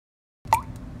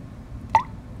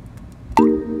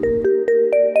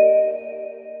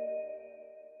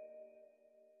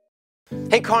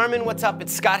Hey Carmen, what's up?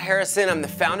 It's Scott Harrison. I'm the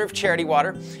founder of Charity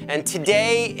Water, and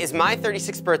today is my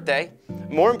 36th birthday.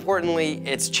 More importantly,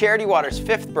 it's Charity Water's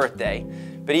 5th birthday,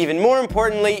 but even more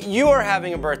importantly, you are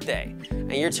having a birthday,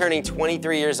 and you're turning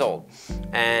 23 years old.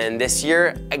 And this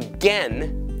year,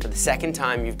 again, for the second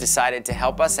time, you've decided to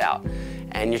help us out,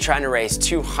 and you're trying to raise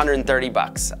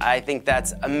 $230. I think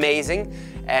that's amazing,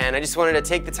 and I just wanted to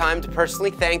take the time to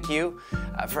personally thank you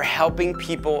for helping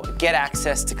people get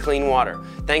access to clean water.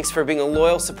 Thanks for being a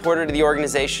loyal supporter to the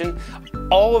organization.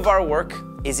 All of our work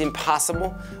is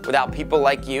impossible without people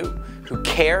like you who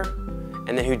care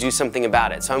and then who do something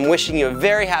about it. So I'm wishing you a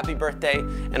very happy birthday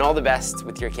and all the best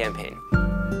with your campaign.